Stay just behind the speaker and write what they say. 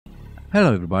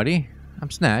Hello everybody,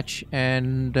 I'm Snatch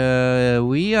and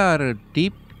we are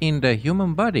deep in the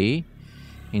human body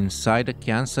inside a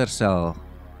cancer cell.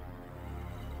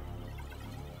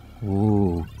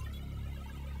 Ooh.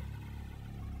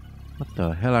 What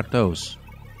the hell are those?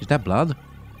 Is that blood?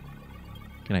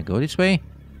 Can I go this way?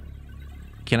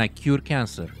 Can I cure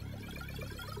cancer?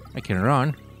 I can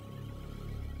run.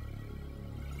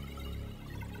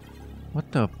 What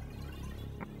the...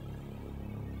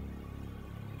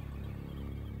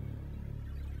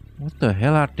 What the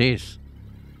hell are these?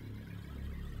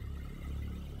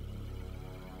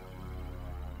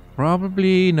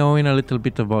 Probably knowing a little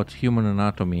bit about human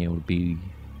anatomy will be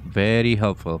very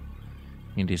helpful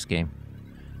in this game.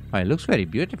 Oh, it looks very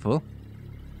beautiful.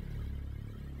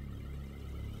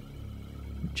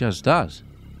 It just does.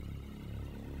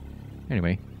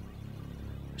 Anyway,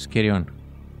 let's carry on.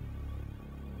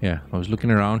 Yeah, I was looking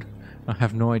around. I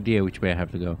have no idea which way I have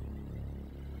to go.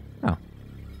 Oh.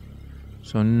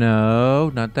 So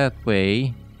no, not that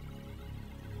way.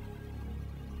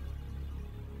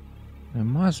 There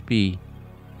must be.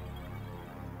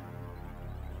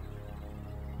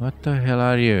 What the hell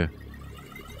are you?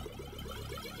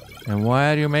 And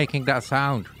why are you making that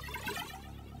sound?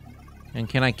 And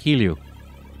can I kill you?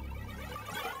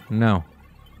 No.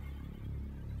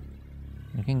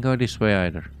 I can go this way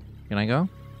either. Can I go?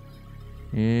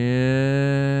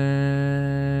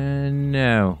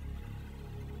 No.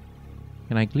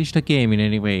 Can I glitch the game in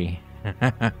any way?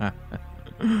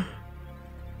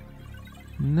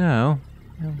 No.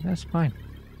 No, that's fine.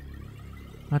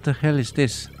 What the hell is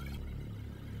this?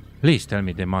 Please tell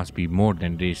me there must be more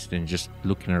than this than just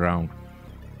looking around.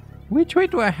 Which way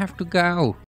do I have to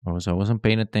go? Oh, so I wasn't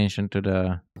paying attention to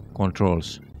the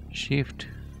controls. Shift,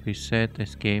 reset,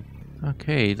 escape.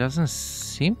 Okay, it doesn't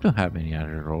seem to have any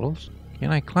other roles. Can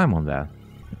I climb on that?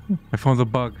 I found the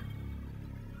bug.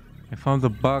 I found the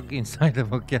bug inside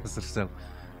of a cancer cell.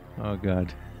 Oh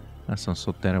god, that sounds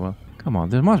so terrible. Come on,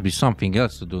 there must be something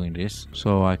else to do in this.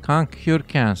 So I can't cure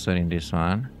cancer in this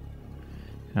one.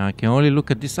 I can only look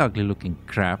at this ugly looking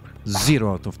crap.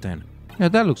 0 out of 10. Yeah,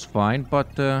 that looks fine,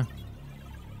 but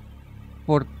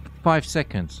for 5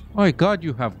 seconds. Oh my god,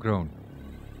 you have grown.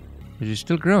 Is it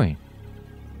still growing?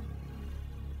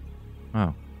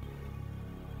 Oh.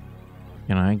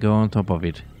 Can I go on top of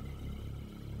it?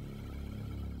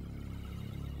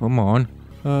 Come on.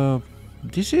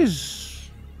 This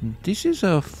is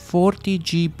a 40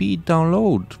 GB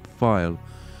download file.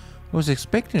 I was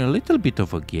expecting a little bit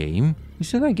of a game.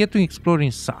 Instead I get to explore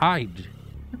inside.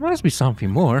 There must be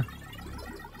something more.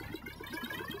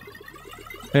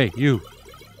 Hey, you.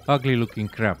 Ugly looking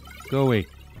crap. Go away.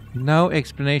 No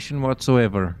explanation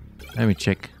whatsoever. Let me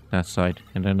check that side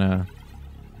and then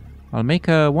I'll make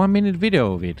a 1-minute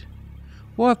video of it.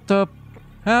 What the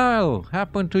hell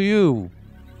happened to you?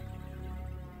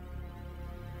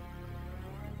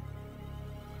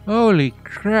 Holy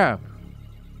crap.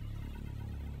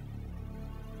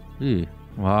 Ew.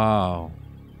 Wow.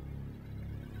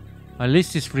 At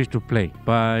least it's free to play,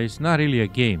 but it's not really a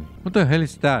game. What the hell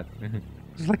is that?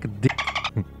 It's like a dick.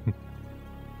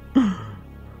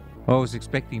 I was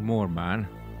expecting more, man.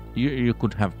 You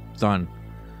could have done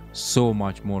so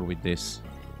much more with this.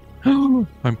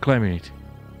 I'm climbing it.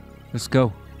 Let's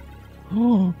go.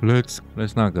 Let's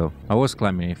not go. I was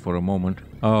climbing it for a moment.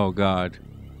 Oh god.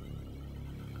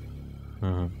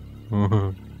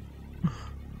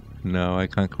 No, I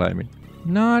can't climb it.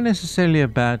 Not necessarily a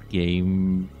bad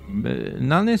game.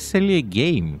 Not necessarily a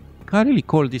game. Can't really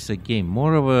call this a game.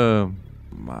 More of a...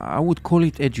 I would call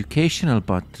it educational,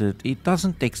 but it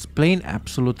doesn't explain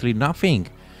absolutely nothing.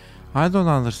 I don't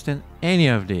understand any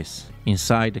of this.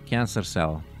 Inside the cancer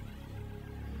cell.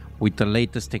 With the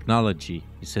latest technology,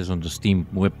 it says on the Steam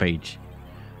webpage.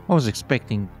 I was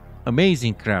expecting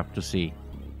amazing crap to see.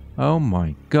 Oh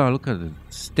my god, look at the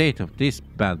state of this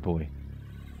bad boy.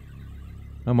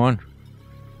 Come on.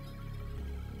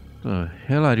 The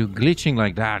hell are you glitching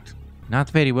like that? Not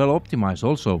very well optimized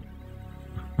also.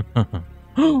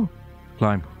 Climb.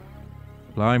 Climb.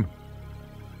 Climb.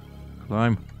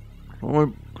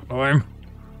 Climb. Climb.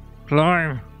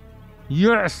 Climb.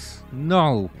 Yes!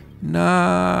 No.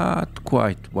 Not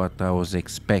quite what I was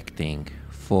expecting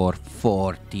for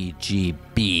 40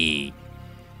 GB.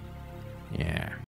 Yeah.